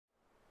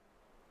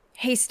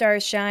Hey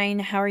Starshine,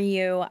 how are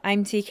you?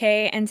 I'm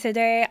TK, and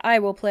today I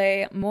will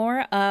play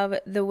more of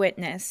The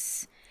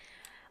Witness.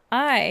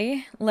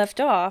 I left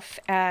off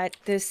at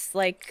this,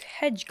 like,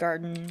 hedge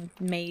garden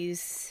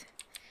maze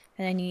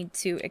that I need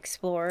to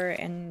explore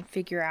and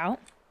figure out.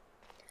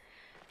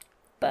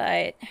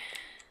 But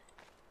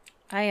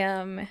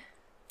I'm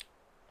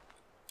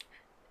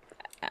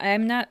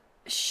not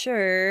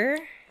sure.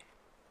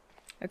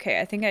 Okay,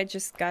 I think I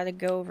just gotta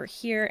go over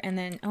here and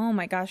then, oh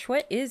my gosh,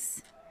 what?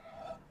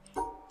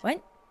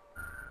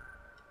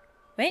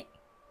 Wait.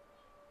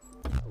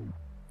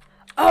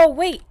 Oh,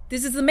 wait.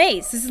 This is the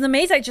maze. This is the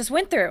maze I just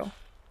went through.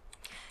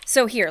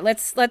 So here,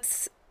 let's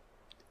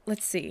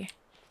see.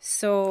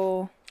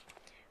 So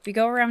we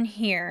go around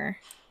here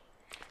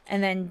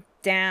and then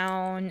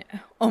down.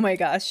 Oh my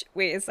gosh.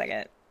 Wait a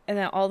second. And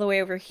then all the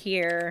way over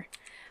here.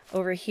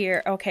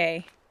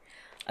 Okay.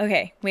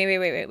 Okay.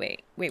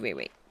 Wait.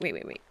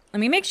 Let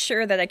me make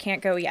sure that I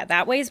can't go. Yeah,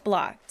 that way's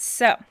blocked.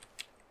 So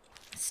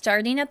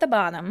starting at the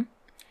bottom.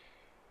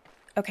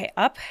 Okay,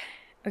 up.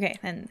 Okay,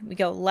 then we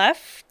go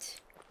left.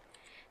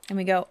 And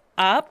we go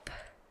up.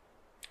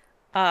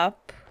 All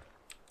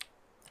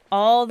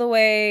the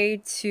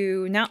way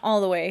to, not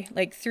all the way,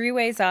 like 3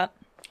 ways up.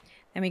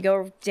 Then we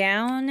go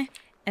down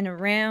and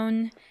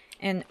around.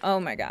 And oh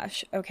my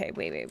gosh. Okay,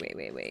 wait.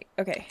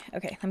 Okay,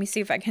 let me see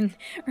if I can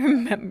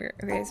remember.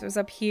 Okay, so it's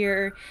up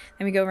here.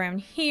 Then we go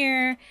around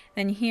here.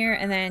 Then here,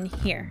 and then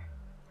here.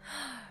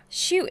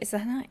 Shoot, is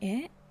that not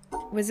it?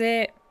 Was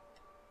it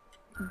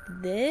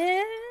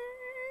this?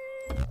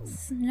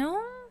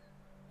 No?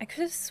 I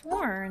could have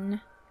sworn.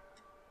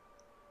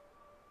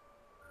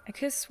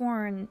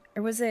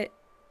 Or was it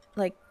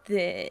like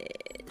this?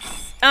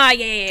 Ah,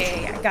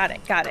 yeah. Got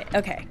it.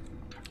 Okay.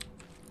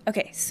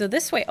 Okay, so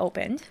this way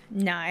opened.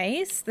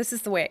 Nice. This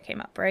is the way it came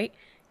up, right?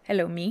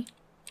 Hello, me.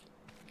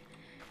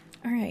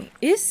 Alright,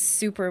 it's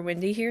super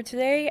windy here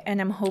today, and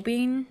I'm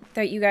hoping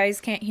that you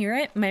guys can't hear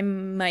it. My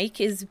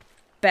mic is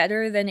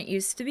better than it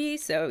used to be,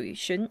 so you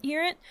shouldn't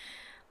hear it.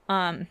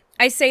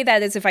 I say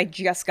that as if I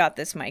just got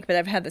this mic, but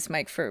I've had this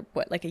mic for,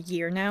 what, like a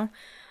year now?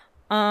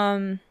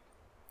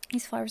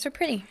 These flowers are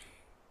pretty.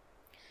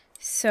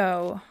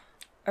 So,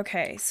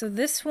 okay, so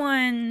this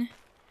one...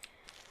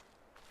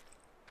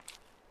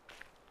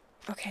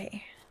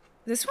 Okay,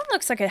 this one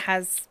looks like it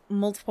has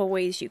multiple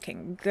ways you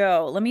can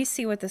go. Let me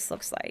see what this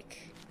looks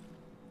like.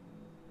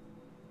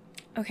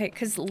 Okay,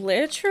 because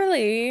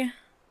literally...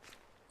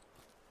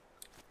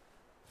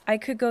 I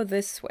could go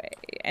this way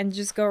and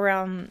just go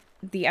around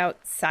the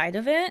outside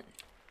of it,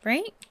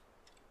 right?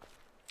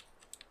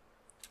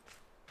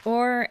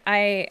 Or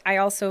I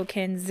also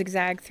can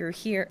zigzag through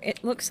here.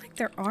 It looks like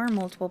there are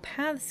multiple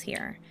paths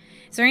here.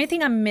 Is there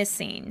anything I'm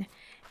missing?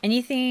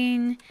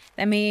 Anything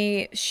that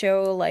may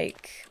show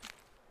like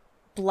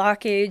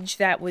blockage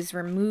that was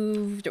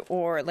removed,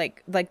 or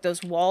like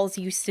those walls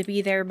used to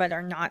be there but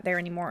are not there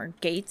anymore?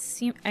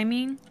 Gates, I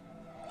mean?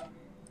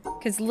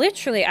 Because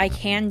literally I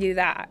can do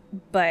that,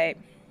 but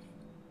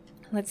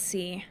let's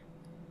see.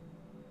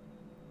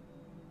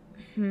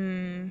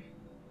 Holy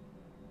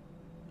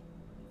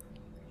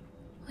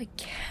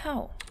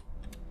cow.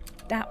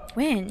 That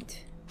wind.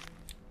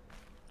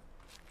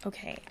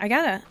 Okay, I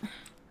gotta...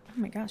 Oh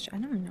my gosh, I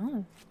don't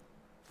know.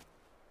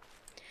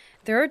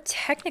 There are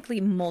technically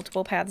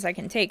multiple paths I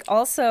can take.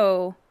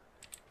 Also,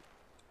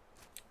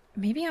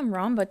 maybe I'm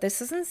wrong, but this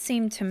doesn't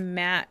seem to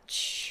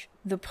match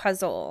the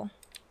puzzle.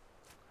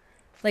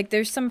 Like,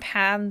 there's some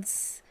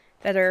paths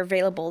that are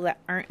available that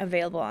aren't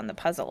available on the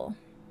puzzle,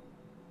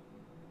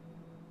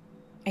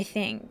 I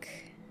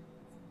think.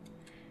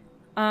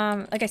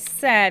 Like I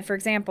said, for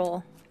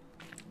example...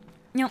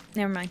 No,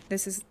 never mind.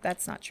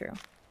 That's not true.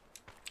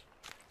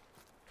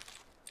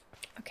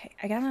 Okay,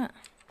 I gotta...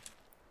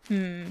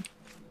 Let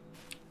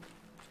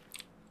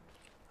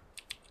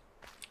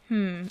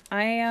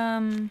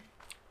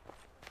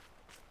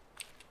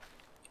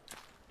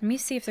me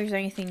see if there's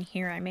anything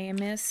here I may have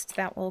missed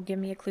that will give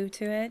me a clue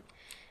to it.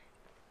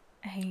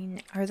 I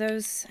mean, are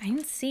those... I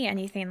didn't see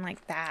anything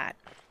like that.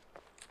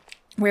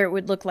 Where it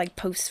would look like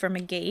posts from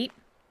a gate.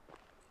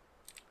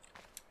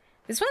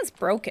 This one's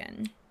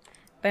broken,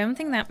 but I don't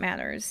think that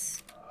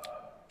matters.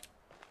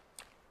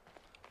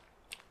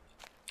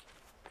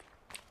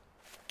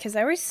 Because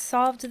I already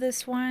solved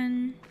this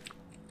one.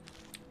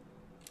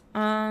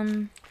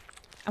 I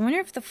wonder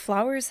if the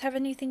flowers have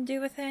anything to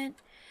do with it.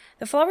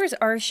 The flowers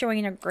are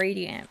showing a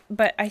gradient,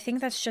 but I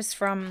think that's just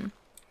from...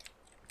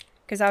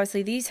 Because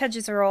obviously these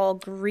hedges are all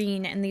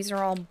green and these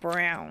are all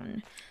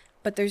brown.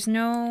 But there's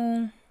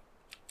no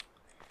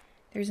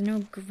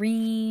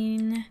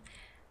green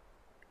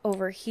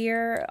over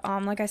here.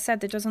 Like I said,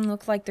 there doesn't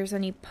look like there's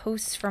any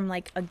posts from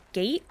like a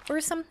gate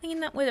or something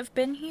that would have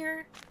been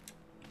here.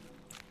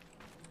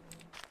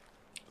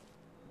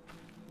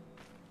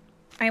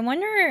 I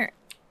wonder,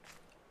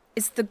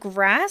 is the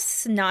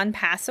grass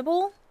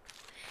non-passable?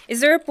 Is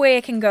there a way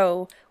I can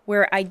go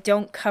where I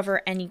don't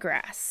cover any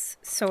grass?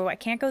 So I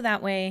can't go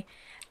that way.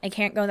 I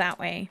can't go that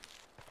way.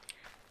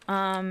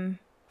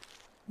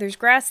 There's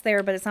grass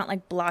there, but it's not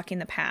like blocking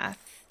the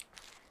path.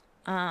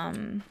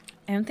 And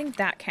I don't think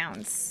that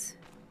counts.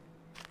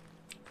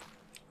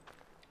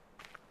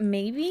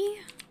 Maybe?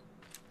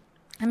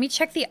 Let me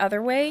check the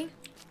other way.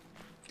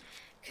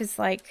 Because,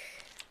 like,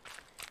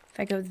 if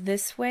I go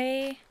this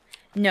way...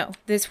 No,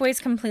 this way is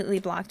completely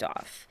blocked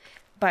off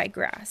by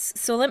grass.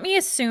 So let me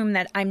assume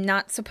that I'm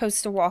not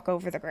supposed to walk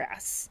over the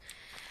grass.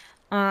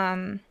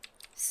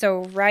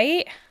 So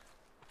right,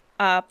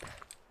 up,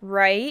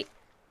 right,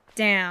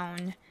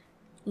 down,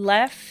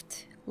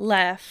 left,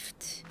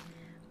 left,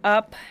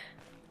 up,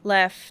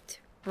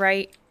 left,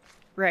 right,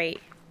 right.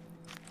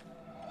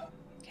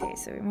 Okay,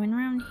 so we went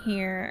around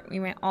here. We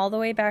went all the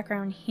way back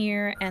around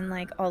here and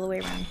like all the way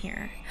around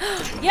here.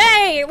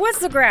 Yay! It was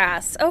the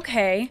grass.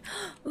 Okay.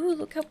 Ooh,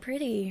 look how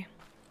pretty.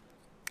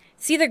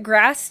 See, the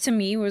grass to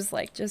me was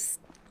like just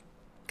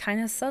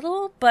kind of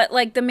subtle, but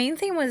like the main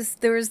thing was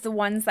there was the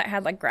ones that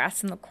had like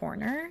grass in the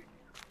corner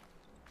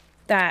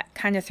that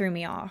kind of threw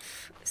me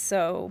off.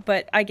 So,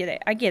 but I get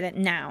it. I get it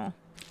now.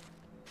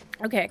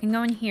 Okay, I can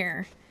go in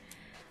here.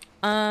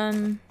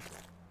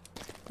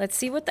 Let's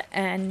see what the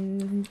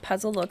end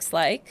puzzle looks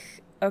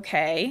like.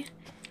 Okay.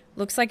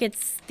 Looks like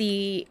it's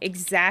the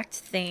exact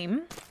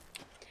theme.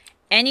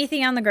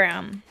 Anything on the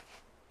ground.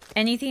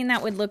 Anything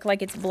that would look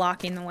like it's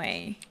blocking the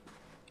way.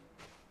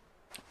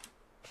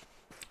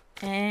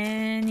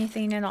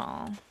 Anything at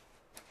all.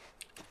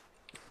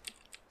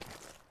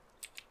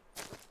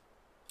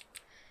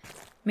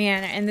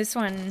 Man, and this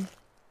one...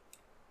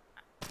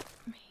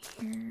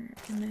 Here,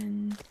 and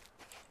then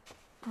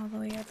all the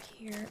way up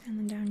here, and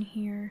then down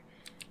here.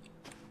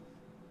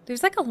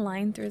 There's like a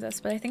line through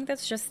this, but I think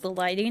that's just the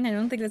lighting. I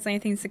don't think that's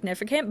anything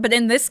significant. But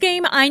in this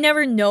game, I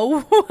never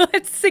know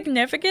what's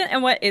significant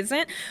and what isn't.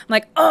 I'm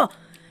like, oh,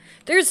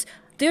 there's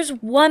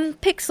one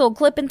pixel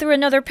clipping through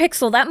another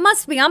pixel. That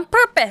must be on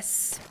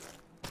purpose.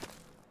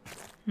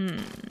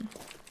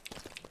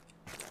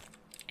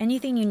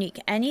 Anything unique?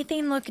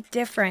 Anything look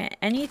different?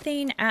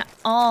 Anything at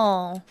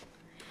all?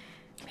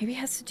 Maybe it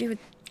has to do with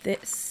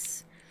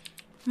this.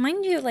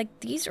 Mind you,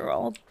 like, these are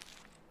all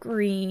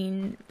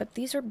green, but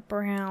these are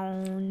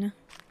brown.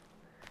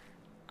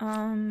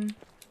 I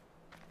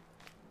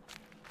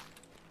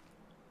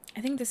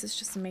think this is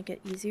just to make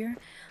it easier.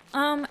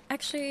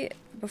 Actually,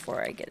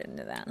 before I get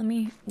into that, let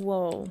me...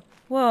 Whoa.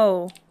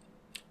 Whoa.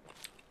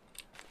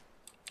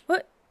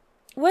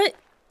 What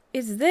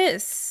is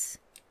this?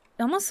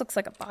 It almost looks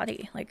like a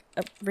body. Like,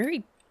 a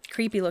very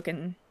creepy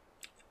looking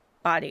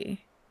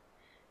body.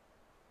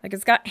 Like,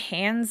 it's got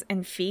hands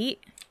and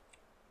feet.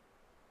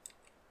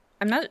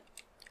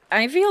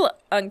 I feel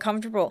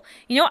uncomfortable.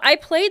 You know, I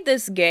played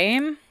this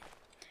game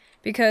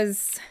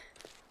because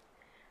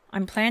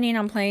I'm planning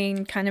on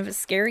playing kind of a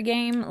scary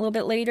game a little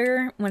bit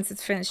later once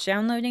it's finished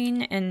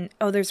downloading. And,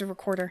 oh, there's a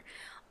recorder.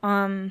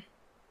 Oh,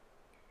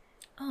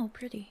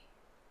 pretty.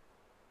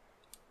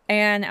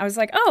 And I was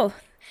like, oh,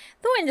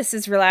 the witness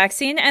is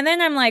relaxing. And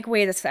then I'm like,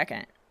 wait a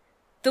second.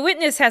 The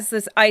witness has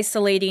this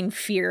isolating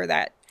fear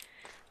that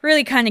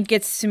really kind of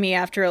gets to me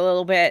after a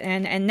little bit.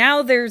 And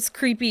now there's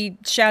creepy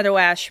shadow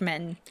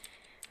ashmen.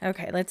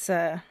 Okay, let's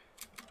play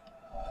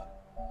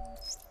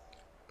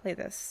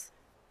this.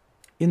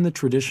 In the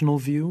traditional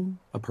view,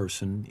 a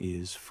person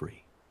is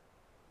free.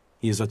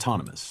 He is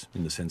autonomous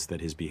in the sense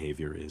that his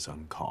behavior is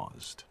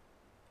uncaused.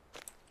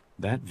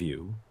 That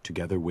view,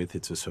 together with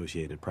its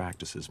associated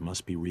practices,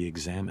 must be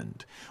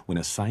re-examined when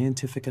a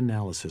scientific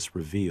analysis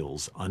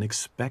reveals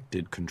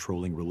unexpected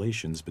controlling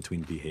relations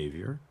between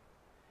behavior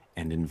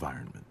and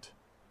environment.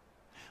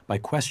 By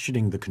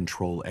questioning the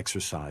control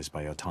exercised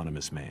by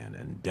autonomous man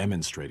and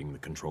demonstrating the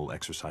control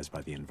exercised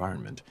by the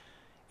environment,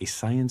 a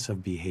science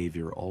of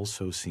behavior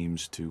also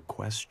seems to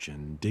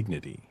question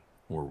dignity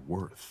or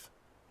worth.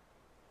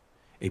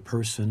 A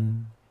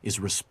person is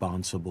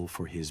responsible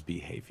for his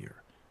behavior,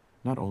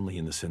 not only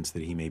in the sense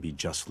that he may be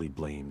justly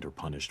blamed or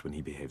punished when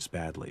he behaves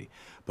badly,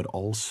 but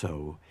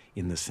also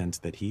in the sense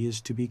that he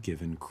is to be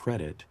given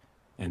credit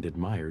and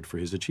admired for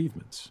his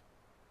achievements.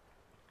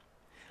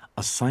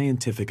 A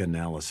scientific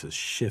analysis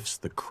shifts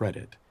the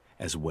credit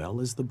as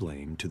well as the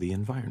blame to the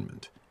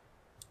environment,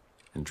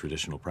 and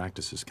traditional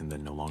practices can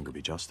then no longer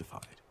be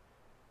justified.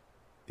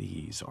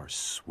 These are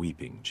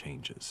sweeping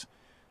changes,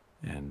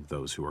 and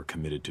those who are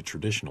committed to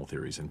traditional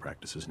theories and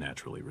practices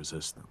naturally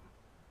resist them.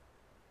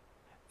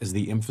 As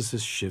the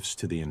emphasis shifts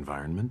to the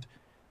environment,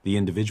 the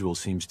individual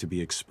seems to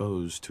be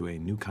exposed to a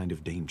new kind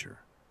of danger.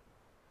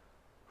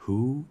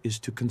 Who is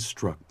to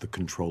construct the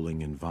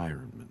controlling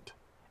environment,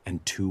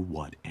 and to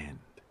what end?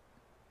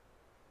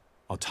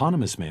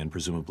 Autonomous man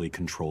presumably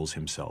controls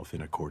himself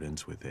in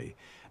accordance with a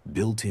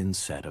built-in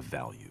set of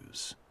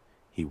values.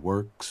 He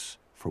works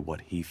for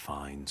what he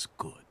finds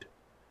good.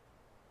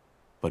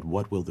 But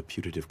what will the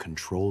putative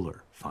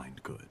controller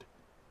find good?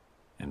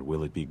 And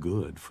will it be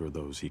good for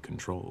those he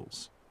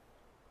controls?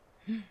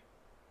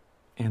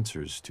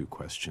 Answers to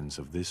questions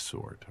of this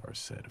sort are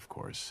said, of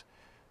course,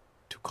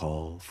 to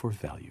call for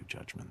value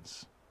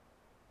judgments.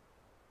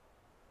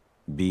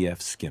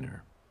 B.F.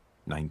 Skinner,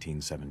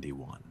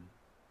 1971.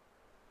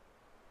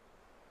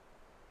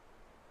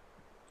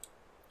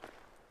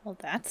 Well,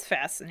 that's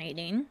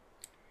fascinating.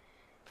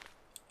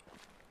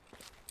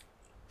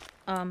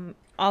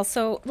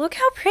 Also, look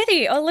how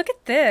pretty. Oh, look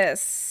at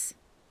this.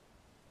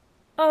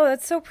 Oh,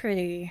 that's so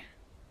pretty.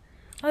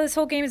 Oh, this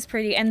whole game is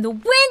pretty. And the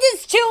wind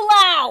is too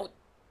loud!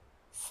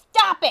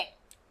 Stop it!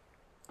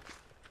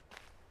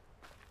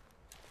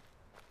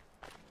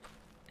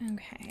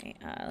 Okay,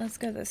 let's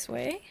go this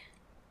way.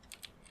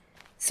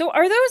 So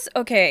are those...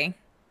 Okay.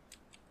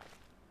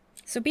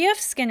 So B.F.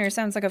 Skinner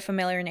sounds like a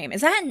familiar name.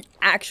 Is that an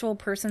actual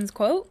person's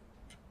quote?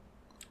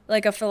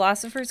 Like a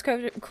philosopher's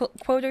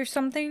quote or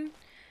something?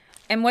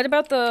 And what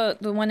about the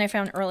one I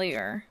found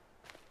earlier?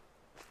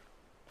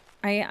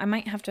 I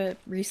might have to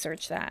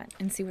research that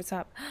and see what's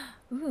up.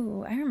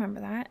 Ooh, I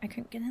remember that. I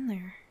couldn't get in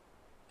there.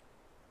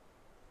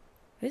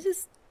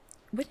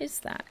 What is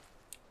that?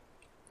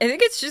 I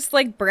think it's just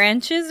like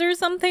branches or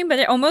something, but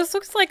it almost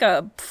looks like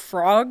a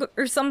frog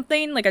or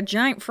something. Like a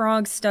giant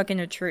frog stuck in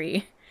a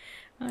tree.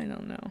 I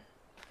don't know.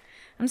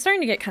 I'm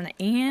starting to get kind of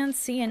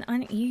antsy and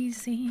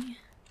uneasy.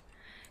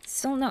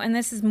 Still no, and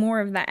this is more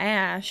of the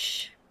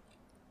ash.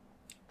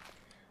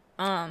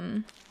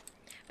 But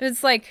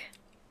it's like,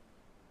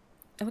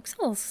 it looks a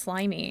little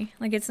slimy.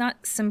 Like it's not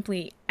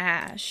simply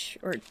ash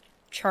or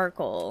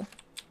charcoal.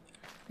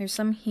 There's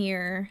some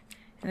here,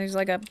 and there's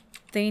like a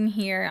thing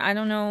here. I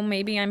don't know,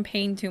 maybe I'm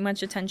paying too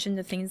much attention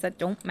to things that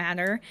don't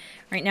matter.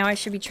 Right now I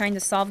should be trying to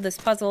solve this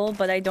puzzle,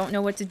 but I don't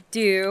know what to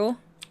do.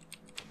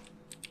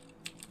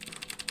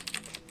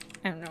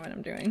 I don't know what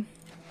I'm doing.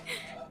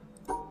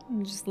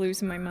 I'm just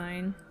losing my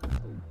mind.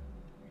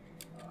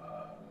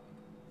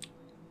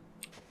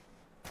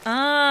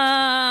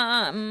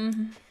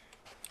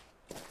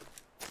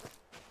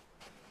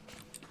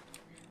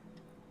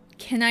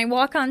 Can I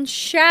walk on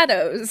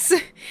shadows?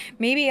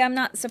 Maybe I'm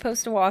not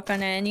supposed to walk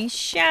on any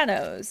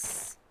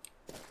shadows.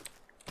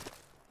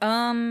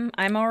 I'm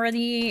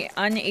already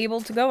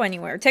unable to go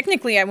anywhere.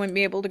 Technically, I wouldn't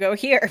be able to go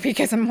here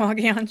because I'm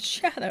walking on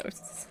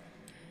shadows.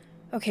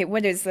 Okay,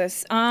 what is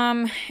this?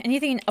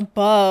 Anything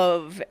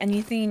above?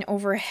 Anything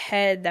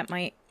overhead that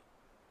might...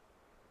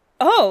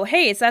 Oh,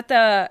 hey, it's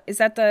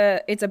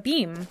a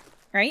beam,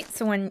 right?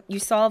 So when you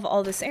solve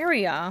all this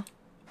area...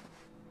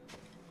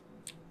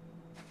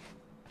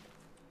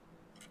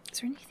 Is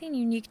there anything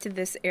unique to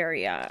this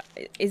area?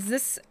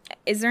 Is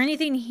there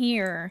anything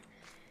here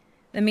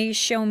that may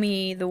show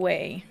me the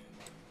way?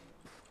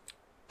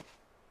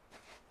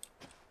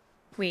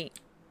 Wait.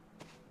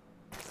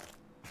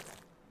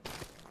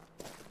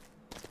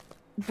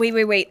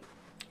 Wait.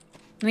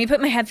 Let me put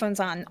my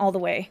headphones on all the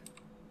way.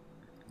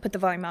 Put the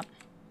volume up.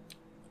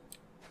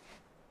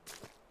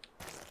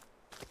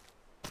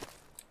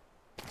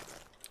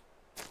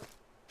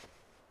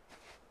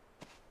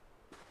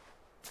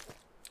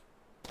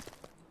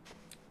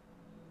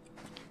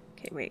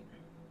 Okay, wait.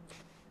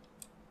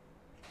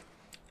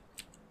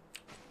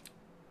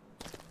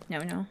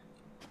 No.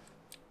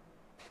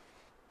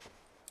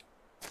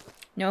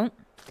 No.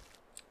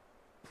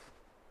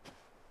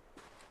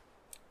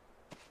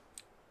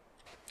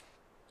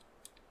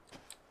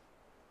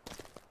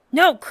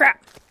 No,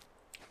 crap!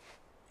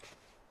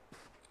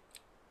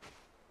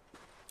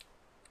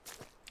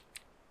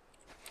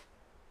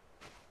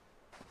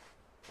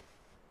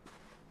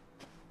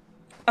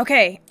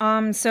 Okay,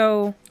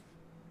 so...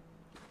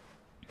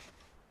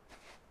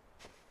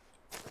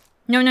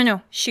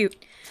 No, shoot.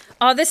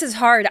 Oh, this is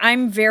hard.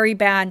 I'm very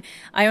bad.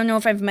 I don't know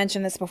if I've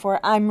mentioned this before.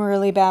 I'm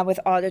really bad with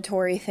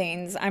auditory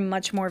things. I'm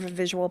much more of a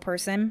visual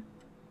person.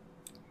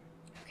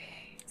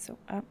 Okay, so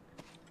up.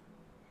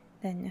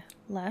 Then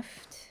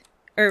left.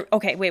 Or,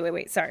 okay,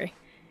 wait, sorry.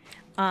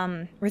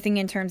 We're thinking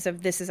in terms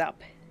of this is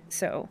up.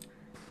 So,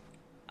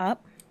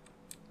 up,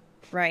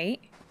 right,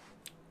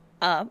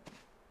 up,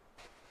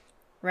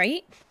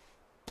 right,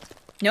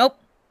 nope,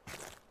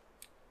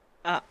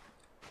 up,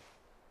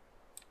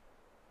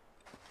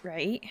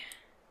 right,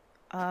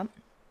 up,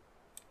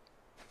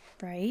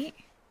 right,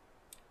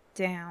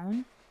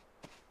 down,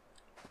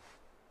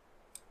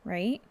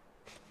 right,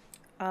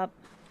 up.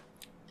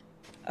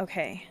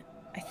 Okay,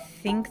 I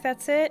think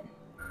that's it.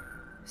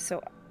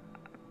 So,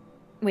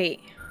 wait.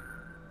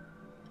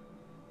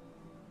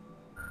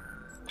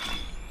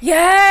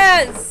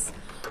 Yes!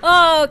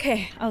 Oh,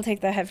 okay. I'll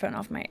take the headphone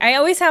off my... I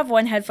always have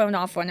one headphone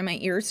off one of my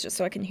ears just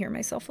so I can hear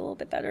myself a little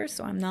bit better.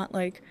 So I'm not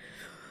like,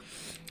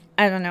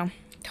 I don't know,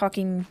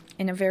 talking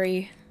in a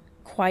very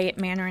quiet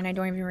manner and I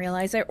don't even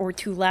realize it. Or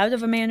too loud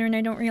of a manner and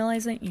I don't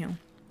realize it, you know.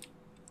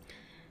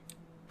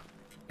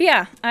 But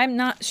yeah, I'm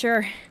not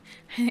sure...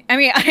 I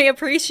mean, I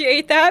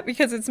appreciate that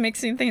because it's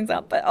mixing things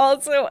up, but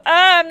also,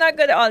 I'm not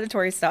good at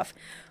auditory stuff.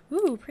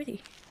 Ooh,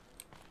 pretty.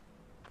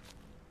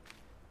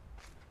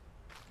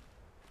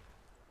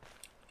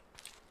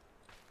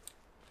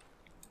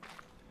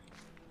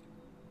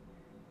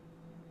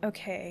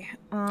 Okay,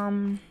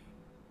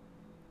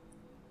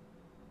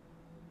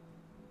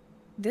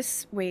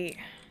 this, wait,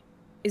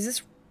 is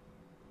this...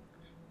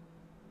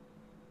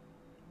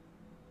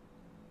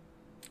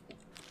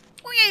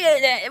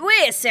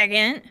 Wait a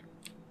second.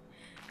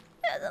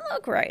 That doesn't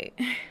look right.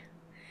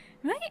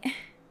 Am I...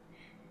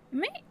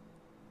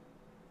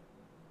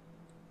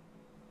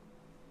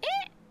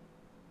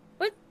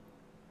 What?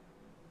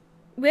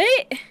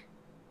 Wait.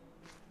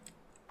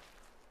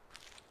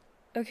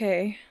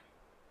 Okay.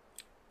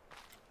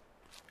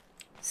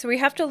 So we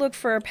have to look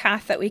for a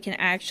path that we can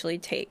actually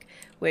take,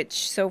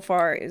 which so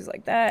far is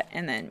like that,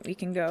 and then we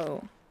can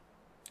go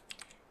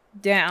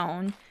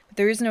down. But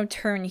there is no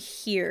turn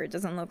here. It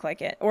doesn't look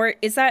like it. Or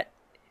is that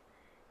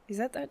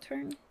that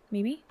turn?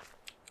 Maybe?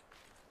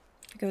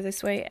 Go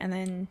this way and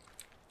then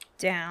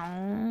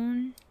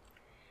down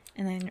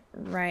and then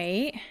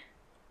right.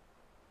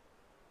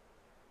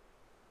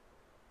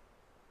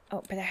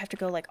 Oh, but I have to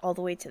go like all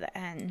the way to the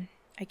end.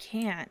 I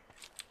can't.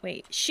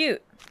 Wait,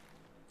 shoot.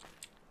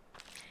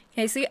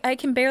 Okay, see, I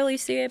can barely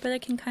see it, but I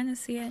can kind of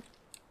see it.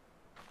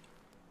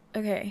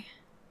 Okay.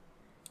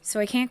 So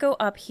I can't go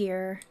up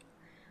here.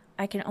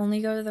 I can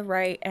only go to the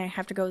right, and I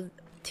have to go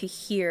to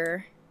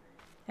here.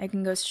 I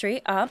can go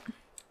straight up.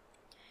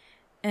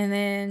 And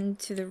then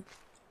to the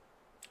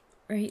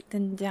right,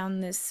 then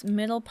down this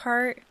middle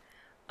part.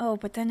 Oh,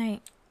 but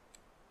then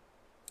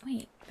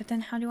wait, but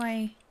then how did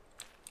I...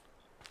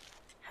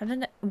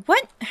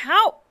 What?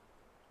 How?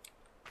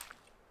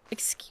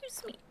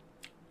 Excuse me.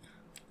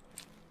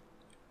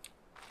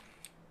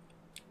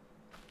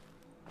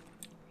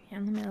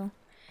 In the middle.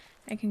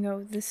 I can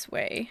go this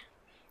way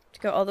to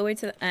go all the way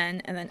to the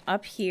end, and then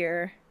up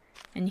here,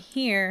 and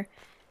here,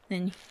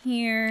 then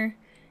here,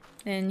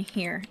 then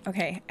here.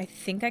 Okay, I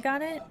think I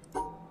got it.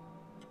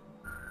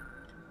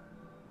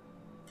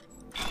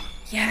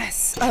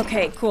 Yes.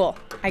 Okay, cool.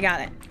 I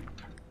got it.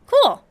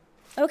 Cool.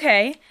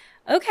 Okay.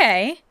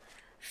 Okay.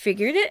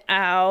 Figured it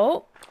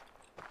out.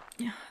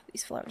 Oh,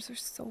 these flowers are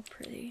so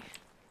pretty.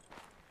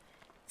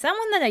 Is that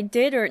one that I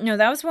did, or no,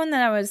 that was one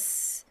that I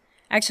was...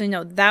 Actually,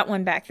 no, that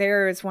one back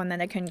there is one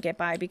that I couldn't get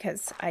by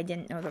because I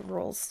didn't know the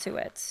rules to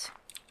it.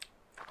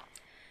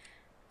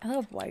 I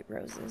love white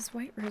roses.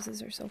 White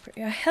roses are so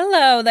pretty.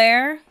 Hello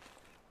there.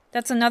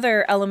 That's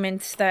another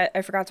element that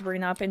I forgot to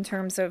bring up in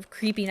terms of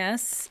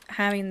creepiness.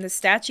 Having the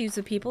statues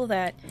of people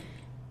that...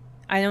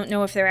 I don't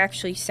know if they're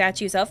actually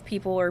statues of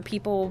people or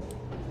people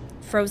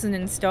frozen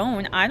in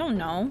stone. I don't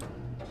know.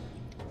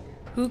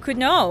 Who could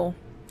know?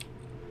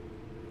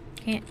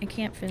 I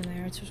can't fit in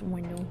there. It's just a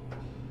window.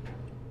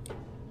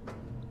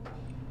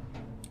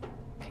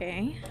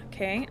 Okay,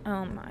 okay,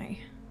 oh my.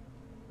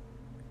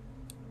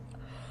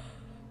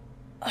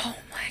 Oh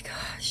my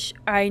gosh.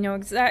 I know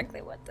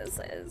exactly what this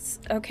is.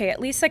 Okay,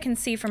 at least I can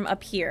see from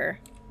up here.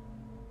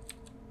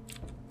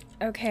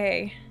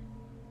 Okay.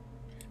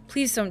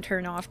 Please don't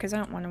turn off because I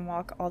don't want to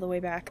walk all the way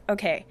back.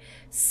 Okay,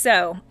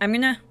 so I'm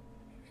gonna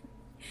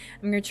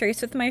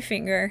trace with my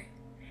finger.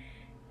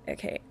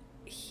 Okay,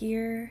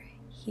 here,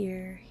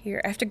 here,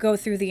 here. I have to go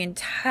through the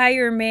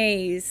entire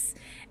maze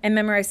and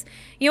memorize.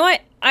 You know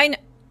what?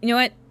 You know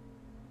what?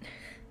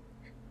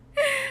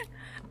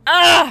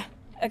 Ah!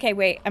 Okay,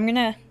 wait. I'm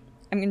gonna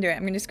do it.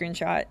 I'm gonna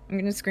screenshot. I'm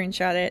gonna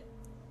screenshot it.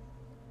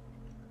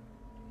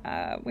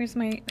 Where's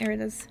my... There it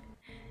is.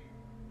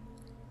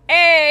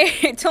 Hey!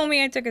 It told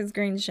me I took a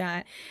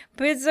screenshot.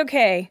 But it's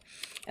okay.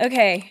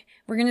 Okay.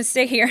 We're gonna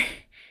stay here.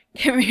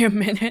 Give me a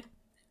minute.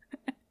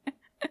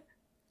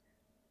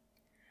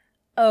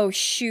 Oh,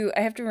 shoot.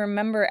 I have to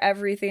remember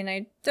everything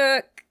I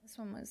took. This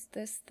one was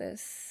this.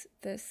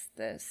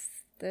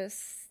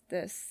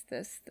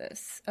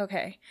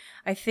 Okay.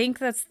 I think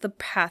that's the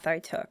path I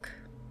took.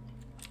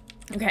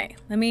 Okay,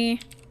 let me...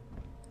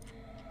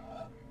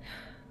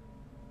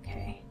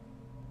 Okay.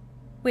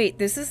 Wait,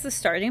 this is the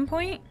starting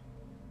point?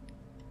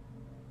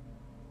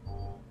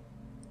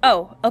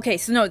 Oh, okay,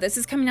 so no, this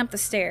is coming up the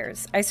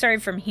stairs. I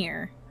started from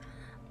here.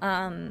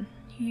 Here,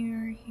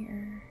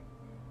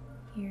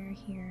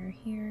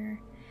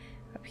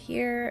 up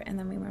here, and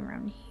then we went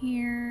around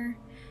here.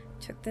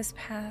 Took this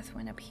path,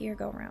 went up here,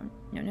 go around.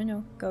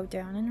 No. Go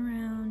down and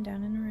around.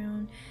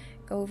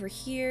 Go over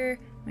here,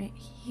 went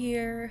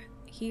here.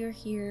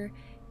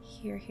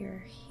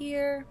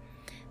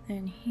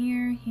 Then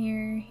here.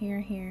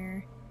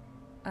 Here.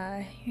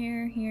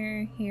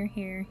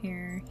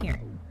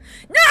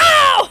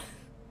 No!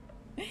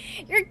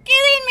 You're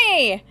kidding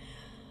me!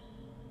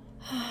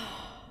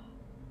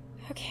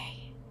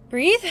 Okay.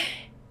 Breathe.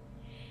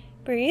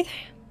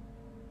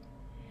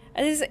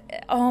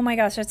 Oh my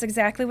gosh, that's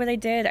exactly what I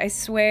did, I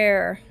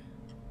swear.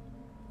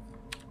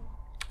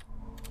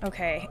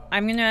 Okay,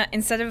 I'm gonna do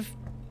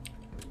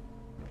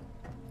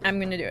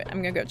it.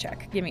 I'm gonna go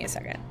check. Give me a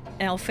second.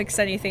 And I'll fix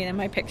anything in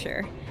my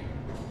picture.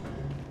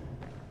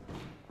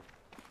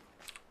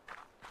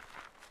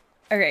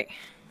 Okay.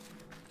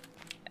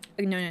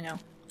 No.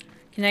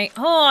 Can I...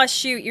 Oh,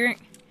 shoot, you're... I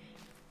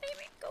didn't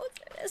even go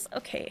through this.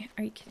 Okay,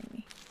 are you kidding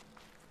me?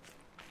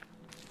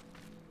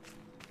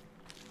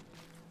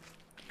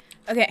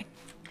 Okay,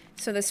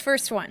 so this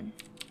first one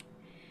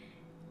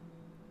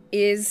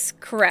is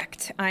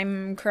correct.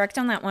 I'm correct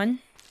on that one.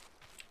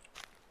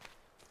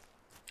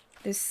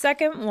 The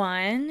second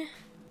one,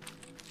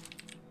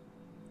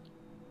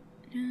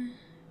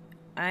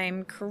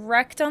 I'm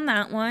correct on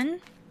that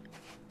one.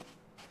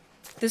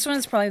 This one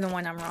is probably the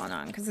one I'm wrong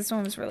on because this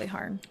one was really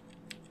hard.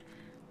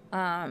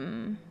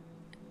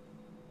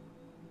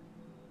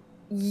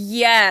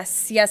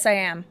 Yes, I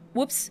am.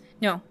 Whoops.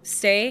 No,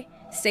 stay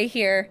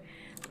here.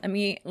 Let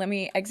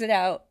me exit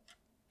out.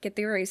 Get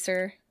the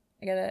eraser.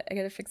 I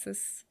gotta fix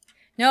this.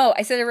 No,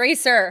 I said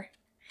eraser.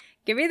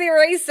 Give me the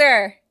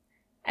eraser.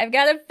 I've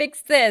gotta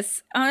fix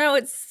this. Oh no,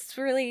 it's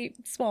really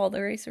small. The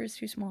eraser is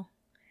too small.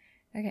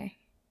 Okay.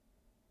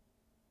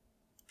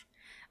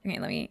 Okay,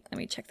 let me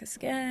check this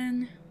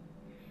again.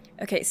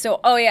 Okay, so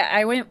oh yeah,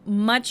 I went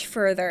much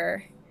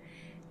further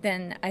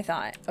than I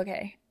thought.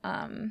 Okay.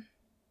 Let me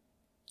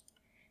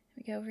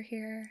go over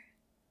here.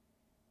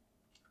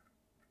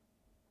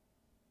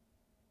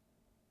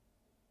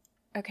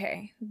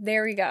 Okay,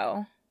 there we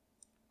go.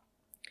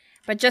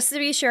 But just to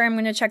be sure, I'm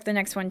going to check the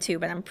next one too,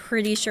 but I'm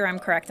pretty sure I'm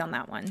correct on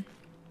that one.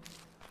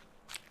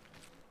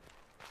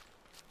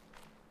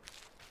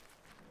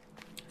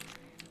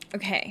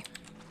 Okay.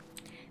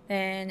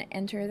 Then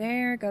enter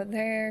there, go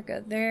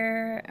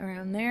there,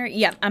 around there.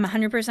 Yeah, I'm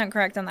 100%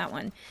 correct on that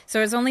one.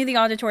 So it's only the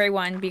auditory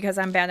one because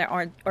I'm bad at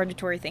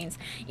auditory things.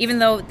 Even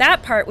though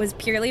that part was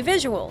purely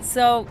visual.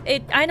 So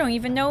I don't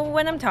even know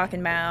what I'm talking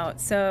about.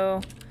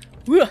 So,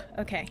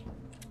 okay.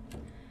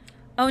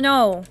 Oh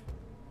no.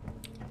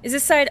 Is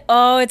this side?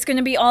 Oh, it's going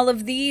to be all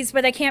of these,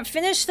 but I can't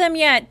finish them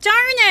yet. Darn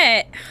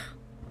it!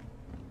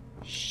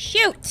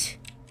 Shoot!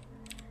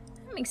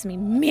 That makes me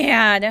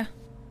mad.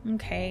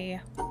 Okay.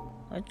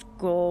 Let's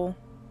go.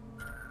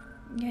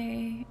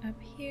 Okay,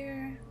 up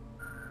here.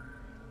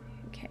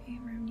 Okay,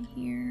 around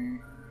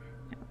here.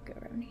 Now we'll go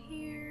around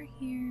here,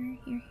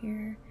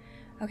 here.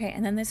 Okay,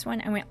 and then this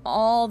one, I went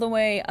all the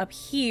way up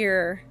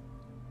here.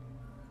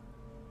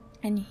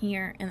 And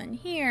here, and then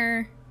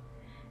here.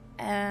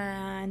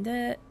 And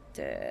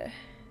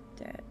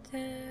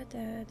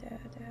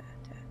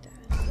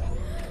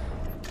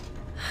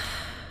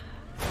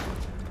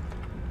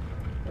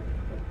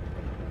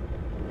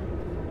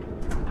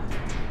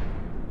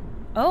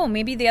oh,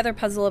 maybe the other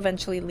puzzle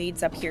eventually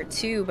leads up here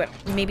too, but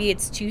maybe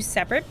it's two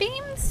separate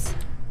beams?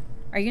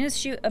 Are you gonna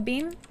shoot a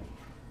beam?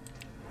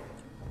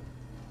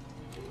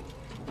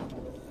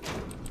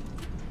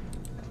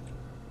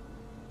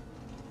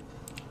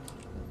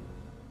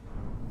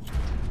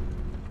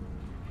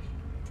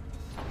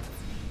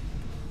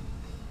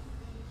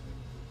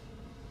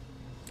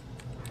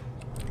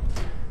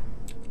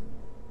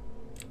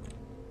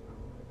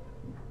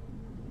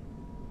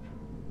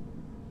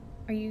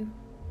 Are you...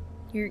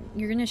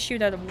 You're gonna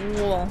shoot at a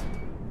wall.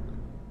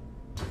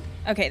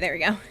 Okay, there we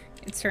go.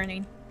 It's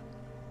turning.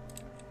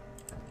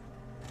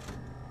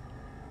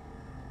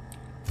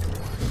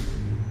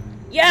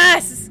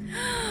 Yes!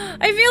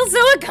 I feel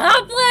so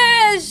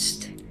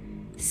accomplished!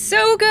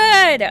 So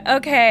good!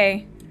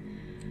 Okay.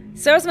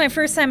 So that was my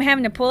first time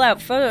having to pull out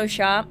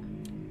Photoshop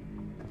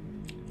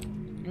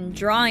and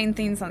drawing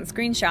things on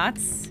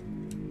screenshots.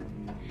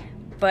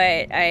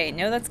 But I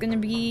know that's going to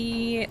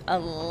be a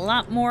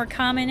lot more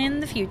common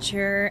in the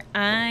future.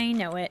 I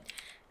know it.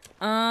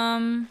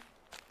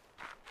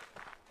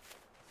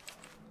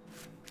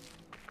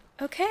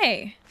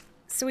 Okay.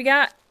 So we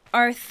got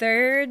our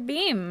third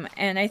beam.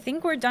 And I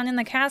think we're done in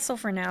the castle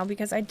for now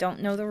because I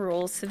don't know the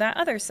rules to that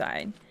other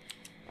side.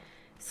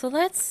 So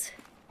let's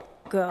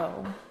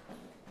go.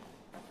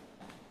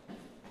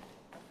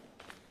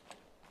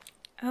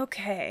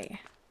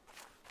 Okay.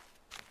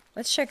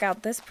 Let's check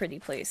out this pretty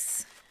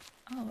place.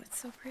 Oh, it's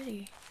so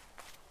pretty.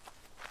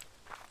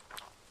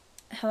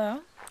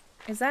 Hello?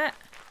 Is that...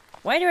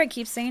 Why do I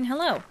keep saying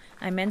hello?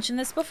 I mentioned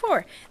this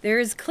before. There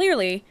is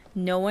clearly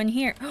no one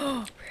here.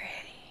 Oh,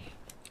 pretty.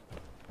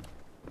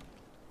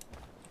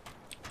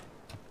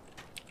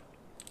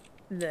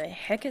 The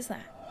heck is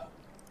that?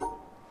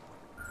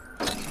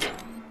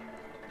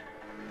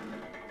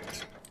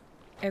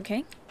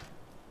 Okay.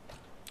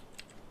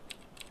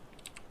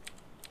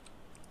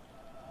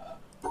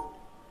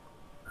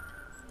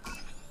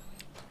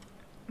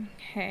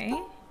 Okay.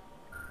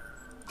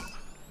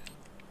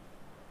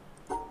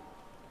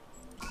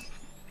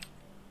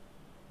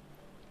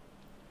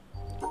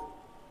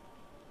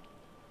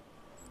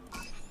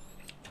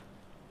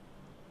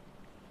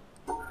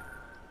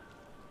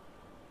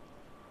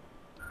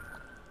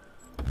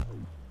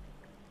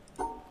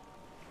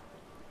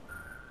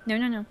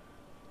 No.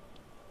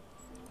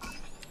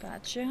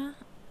 Gotcha.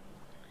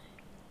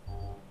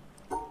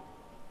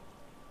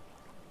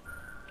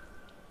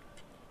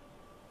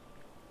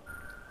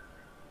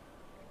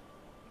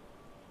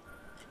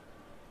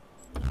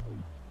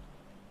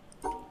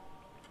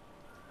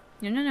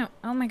 No.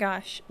 Oh my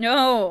gosh.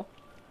 No!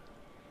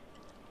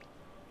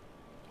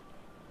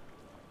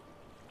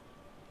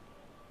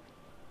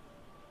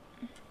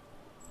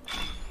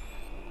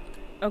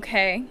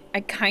 Okay,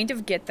 I kind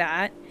of get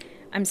that.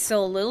 I'm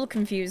still a little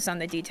confused on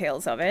the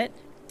details of it.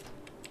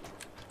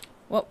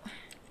 Whoa.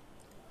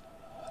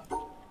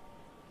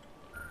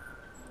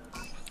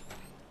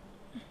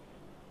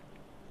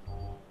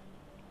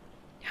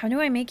 How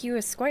do I make you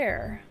a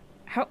square?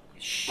 How?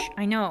 Shh,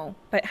 I know,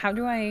 but how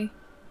do I...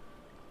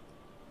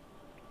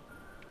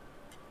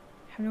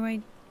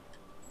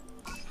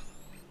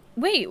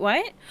 Wait,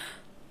 what?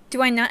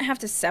 Do I not have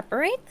to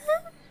separate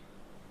them?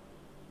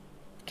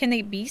 Can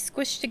they be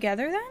squished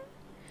together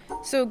then?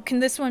 So can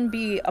this one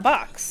be a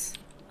box?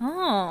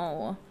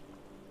 Oh.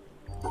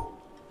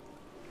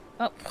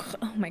 Oh,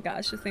 oh my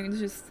gosh, this thing is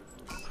just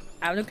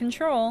out of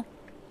control.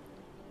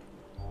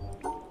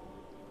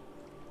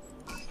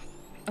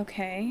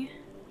 Okay.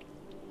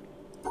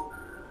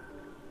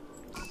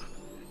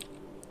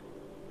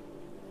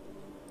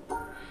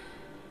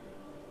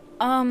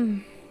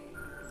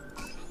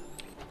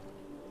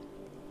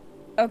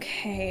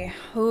 Okay.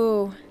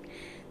 Ooh.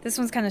 This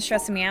one's kind of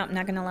stressing me out, I'm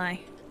not gonna lie.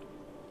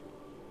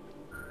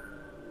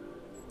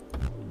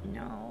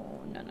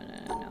 No.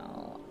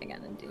 I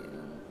gotta do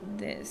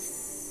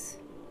this.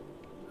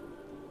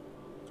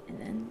 And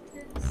then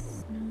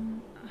this.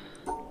 No.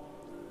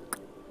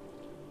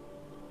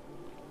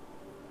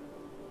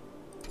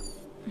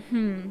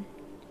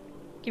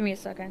 Give me a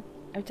second.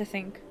 I have to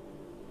think.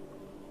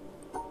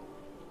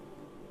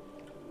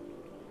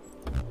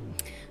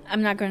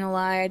 I'm not gonna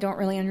lie, I don't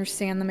really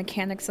understand the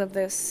mechanics of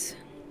this.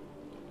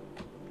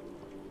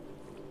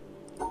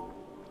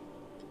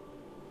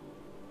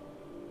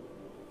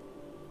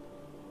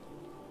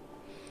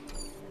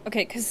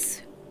 Okay,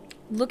 because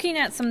looking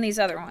at some of these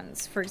other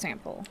ones, for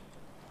example,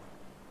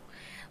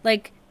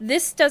 like,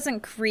 this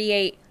doesn't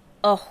create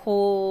a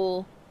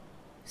whole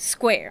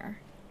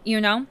square,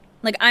 you know?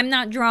 Like, I'm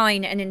not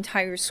drawing an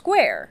entire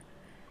square.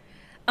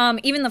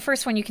 Even the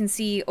first one you can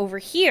see over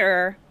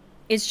here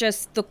is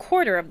just the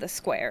quarter of the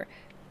square.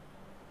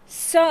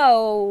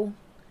 So,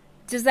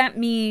 does that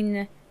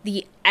mean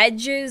the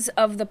edges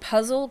of the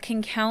puzzle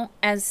can count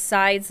as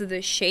sides of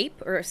the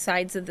shape or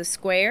sides of the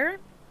square,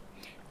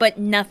 but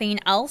nothing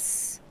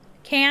else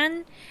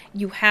can?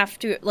 You have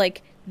to,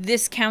 like,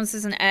 this counts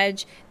as an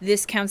edge,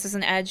 this counts as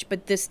an edge,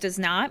 but this does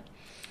not.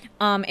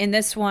 In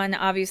this one,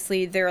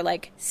 obviously, they're,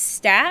 like,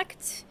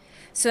 stacked.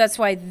 So that's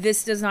why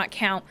this does not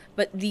count,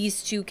 but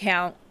these two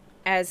count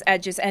as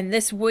edges. And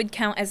this would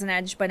count as an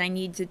edge, but I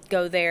need to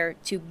go there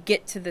to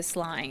get to this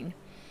line.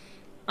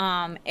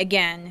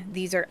 Again,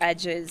 these are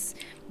edges.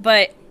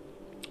 But,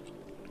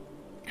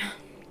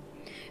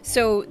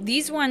 so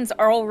these ones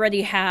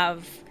already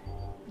have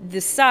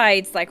the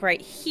sides, like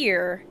right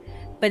here,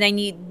 but I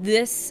need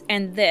this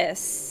and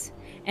this,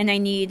 and I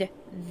need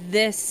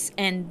this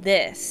and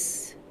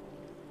this,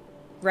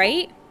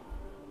 right?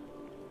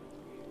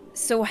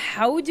 So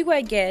how do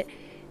I get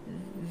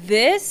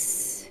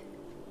this?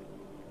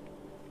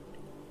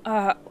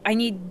 I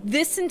need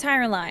this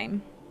entire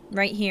line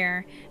right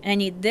here, and I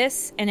need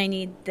this, and I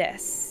need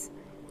this.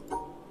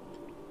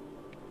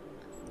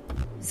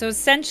 So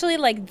essentially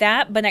like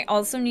that, but I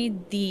also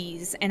need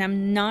these, and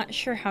I'm not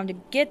sure how to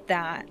get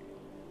that.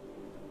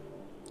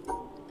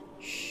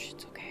 Shh,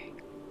 it's okay.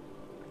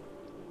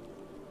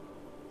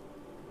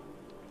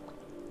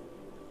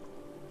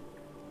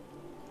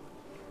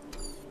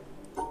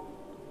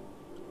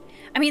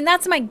 I mean,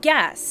 that's my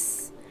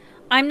guess.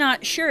 I'm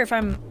not sure if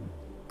I'm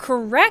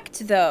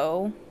correct,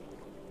 though,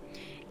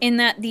 in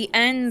that the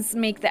ends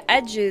make the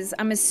edges.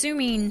 I'm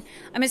assuming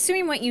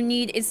what you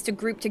need is to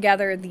group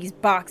together these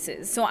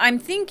boxes. So I'm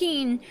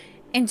thinking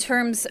in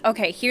terms,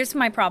 okay, here's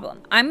my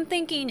problem. I'm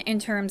thinking in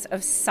terms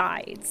of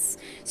sides.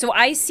 So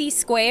I see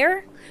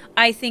square,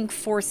 I think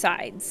 4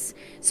 sides.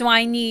 So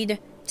I need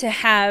to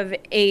have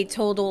a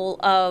total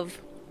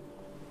of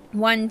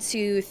 1,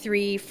 2,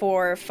 3,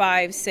 4,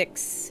 5,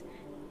 6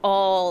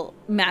 all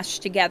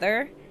mashed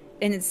together,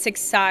 and it's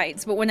 6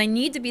 sides. But what I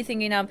need to be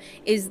thinking of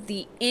is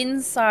the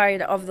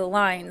inside of the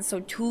line. So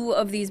 2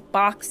 of these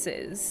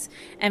boxes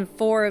and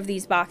 4 of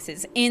these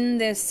boxes in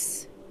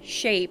this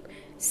shape,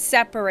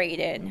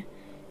 separated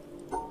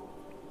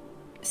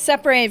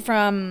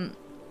from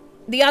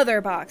the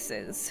other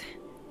boxes.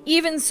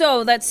 Even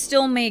so, that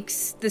still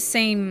makes the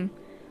same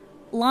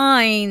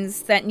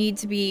lines that need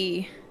to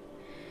be,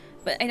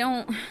 but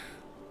I'm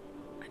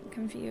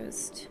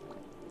confused.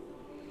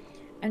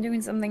 I'm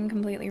doing something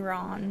completely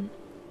wrong,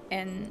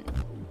 and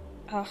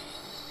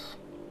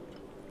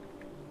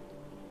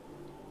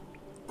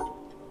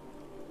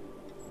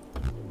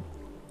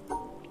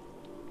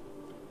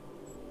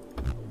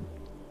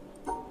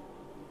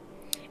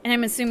and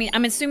I'm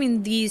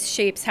assuming these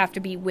shapes have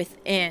to be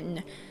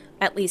within,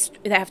 at least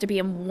they have to be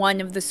in one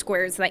of the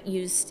squares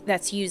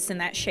that's used in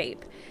that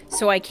shape.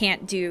 So I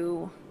can't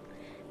do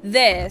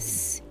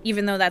this,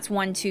 even though that's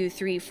 1, 2,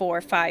 3,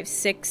 4, 5,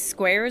 6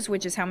 squares,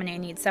 which is how many I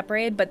need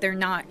separated, but they're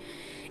not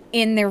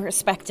in their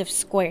respective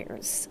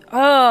squares.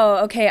 Oh,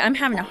 okay, I'm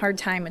having a hard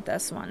time with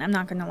this one. I'm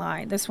not gonna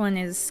lie. This one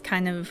is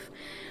kind of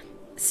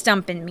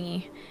stumping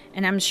me,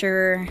 and I'm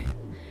sure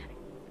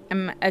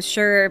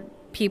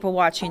people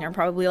watching are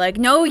probably like,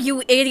 "No,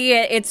 you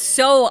idiot! It's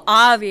so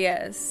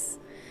obvious."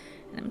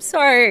 And I'm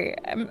sorry.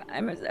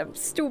 I'm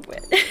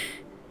stupid.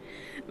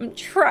 I'm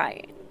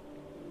trying.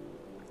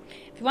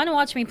 If you want to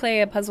watch me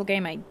play a puzzle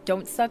game I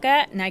don't suck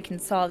at and I can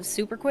solve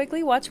super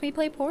quickly, watch me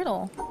play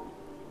Portal.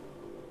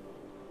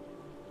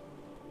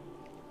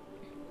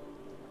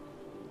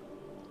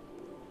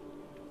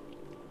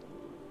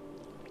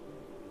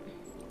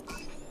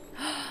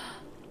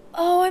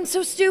 Oh, I'm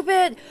so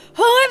stupid.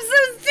 Oh, I'm so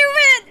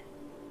stupid.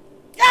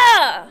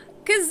 Ah,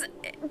 because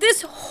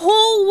this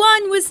whole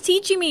one was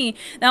teaching me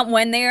that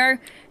when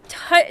they're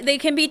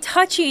be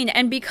touching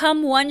and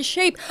become one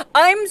shape.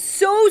 I'm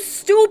so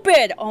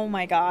stupid. Oh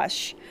my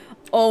gosh.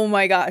 Oh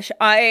my gosh.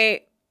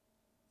 I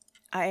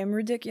am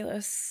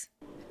ridiculous.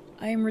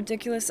 I am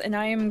ridiculous, and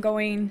I am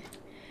going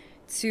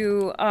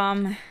to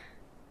I'm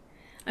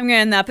gonna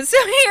end the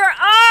episode here.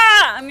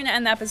 I'm gonna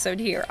end the episode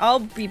here. I'll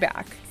be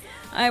back.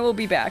 I will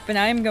be back, but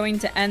I'm going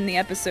to end the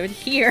episode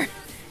here.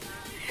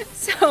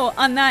 So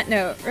on that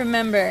note,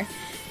 remember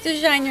to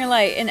shine your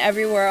light in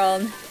every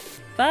world.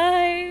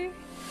 Bye.